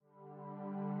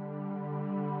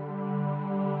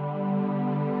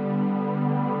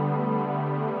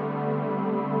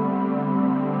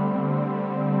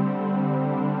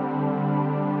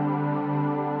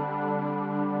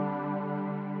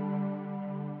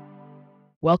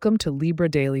Welcome to Libra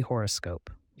Daily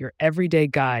Horoscope, your everyday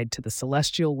guide to the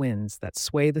celestial winds that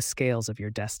sway the scales of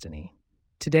your destiny.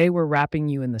 Today, we're wrapping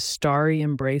you in the starry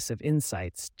embrace of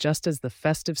insights just as the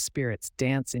festive spirits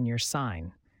dance in your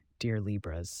sign, dear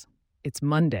Libras. It's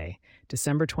Monday,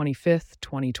 December 25th,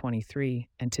 2023,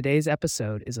 and today's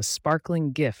episode is a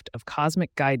sparkling gift of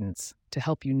cosmic guidance to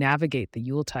help you navigate the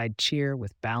Yuletide cheer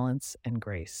with balance and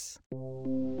grace.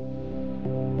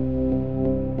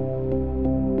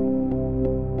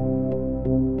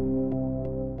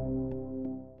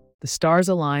 The stars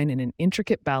align in an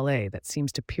intricate ballet that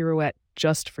seems to pirouette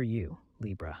just for you,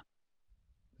 Libra.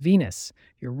 Venus,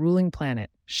 your ruling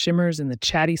planet, shimmers in the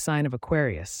chatty sign of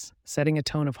Aquarius, setting a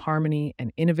tone of harmony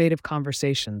and innovative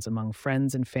conversations among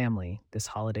friends and family this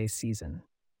holiday season.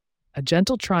 A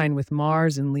gentle trine with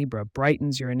Mars in Libra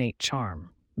brightens your innate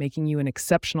charm, making you an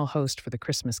exceptional host for the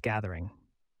Christmas gathering.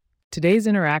 Today's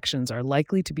interactions are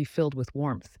likely to be filled with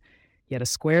warmth, yet a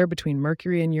square between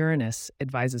Mercury and Uranus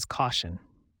advises caution.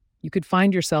 You could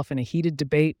find yourself in a heated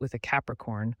debate with a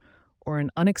Capricorn or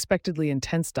an unexpectedly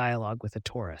intense dialogue with a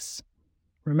Taurus.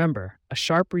 Remember, a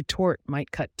sharp retort might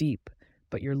cut deep,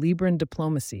 but your Libran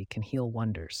diplomacy can heal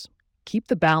wonders. Keep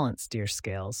the balance, dear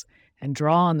Scales, and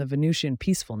draw on the Venusian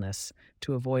peacefulness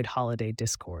to avoid holiday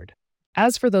discord.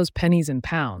 As for those pennies and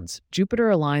pounds, Jupiter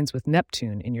aligns with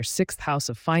Neptune in your sixth house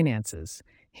of finances,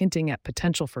 hinting at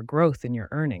potential for growth in your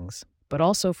earnings, but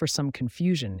also for some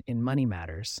confusion in money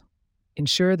matters.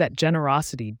 Ensure that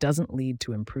generosity doesn't lead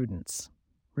to imprudence.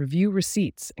 Review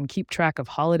receipts and keep track of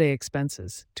holiday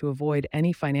expenses to avoid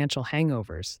any financial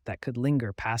hangovers that could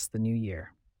linger past the new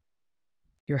year.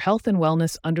 Your health and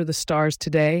wellness under the stars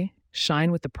today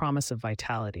shine with the promise of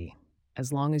vitality,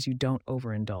 as long as you don't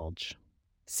overindulge.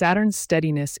 Saturn's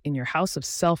steadiness in your house of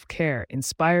self-care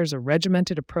inspires a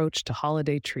regimented approach to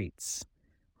holiday treats.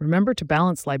 Remember to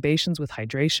balance libations with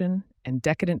hydration and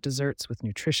decadent desserts with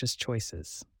nutritious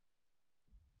choices.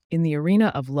 In the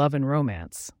arena of love and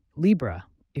romance, Libra,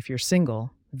 if you're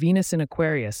single, Venus in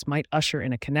Aquarius might usher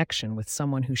in a connection with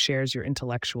someone who shares your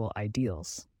intellectual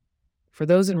ideals. For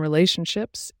those in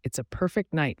relationships, it's a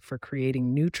perfect night for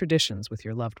creating new traditions with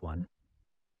your loved one.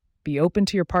 Be open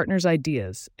to your partner's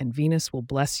ideas, and Venus will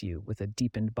bless you with a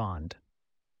deepened bond.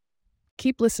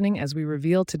 Keep listening as we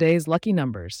reveal today's lucky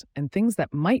numbers and things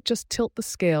that might just tilt the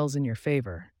scales in your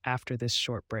favor after this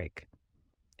short break.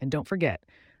 And don't forget,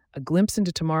 a glimpse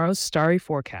into tomorrow's starry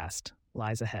forecast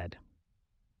lies ahead.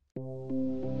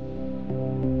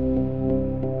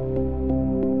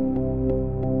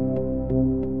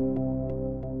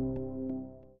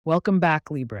 Welcome back,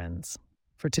 Librans.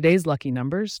 For today's lucky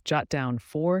numbers, jot down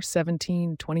 4,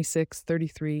 17, 26,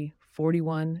 33,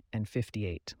 41, and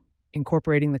 58.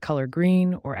 Incorporating the color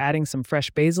green or adding some fresh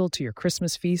basil to your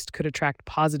Christmas feast could attract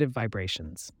positive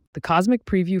vibrations. The cosmic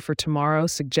preview for tomorrow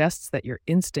suggests that your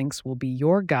instincts will be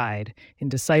your guide in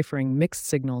deciphering mixed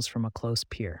signals from a close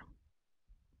peer.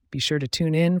 Be sure to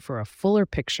tune in for a fuller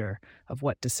picture of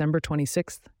what December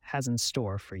 26th has in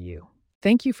store for you.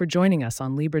 Thank you for joining us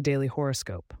on Libra Daily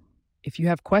Horoscope. If you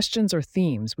have questions or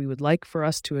themes we would like for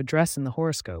us to address in the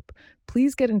horoscope,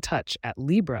 please get in touch at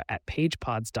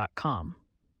libra@pagepods.com.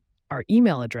 Our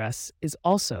email address is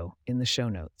also in the show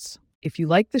notes. If you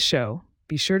like the show,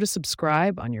 be sure to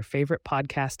subscribe on your favorite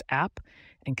podcast app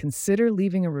and consider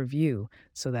leaving a review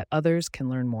so that others can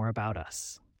learn more about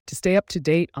us. To stay up to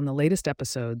date on the latest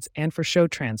episodes and for show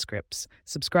transcripts,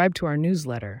 subscribe to our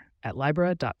newsletter at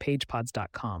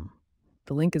libra.pagepods.com.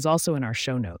 The link is also in our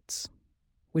show notes.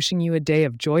 Wishing you a day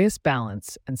of joyous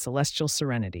balance and celestial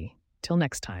serenity. Till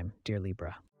next time, dear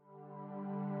Libra.